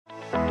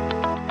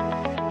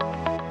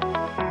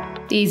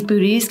These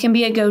booties can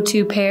be a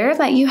go-to pair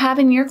that you have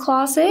in your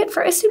closet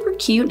for a super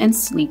cute and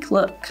sleek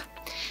look.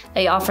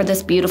 They offer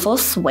this beautiful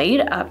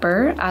suede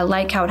upper. I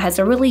like how it has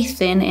a really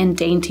thin and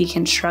dainty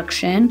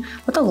construction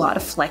with a lot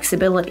of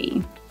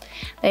flexibility.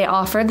 They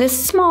offer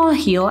this small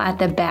heel at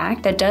the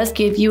back that does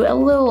give you a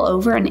little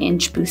over an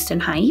inch boost in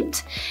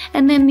height.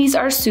 And then these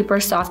are super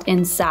soft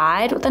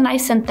inside with a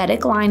nice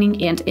synthetic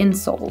lining and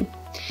insole.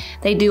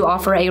 They do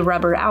offer a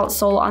rubber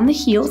outsole on the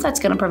heels that's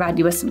going to provide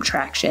you with some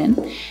traction.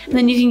 And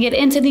then you can get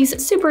into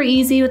these super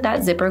easy with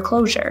that zipper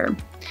closure.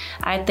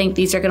 I think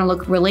these are going to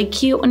look really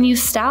cute when you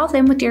style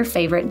them with your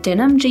favorite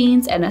denim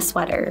jeans and a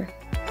sweater.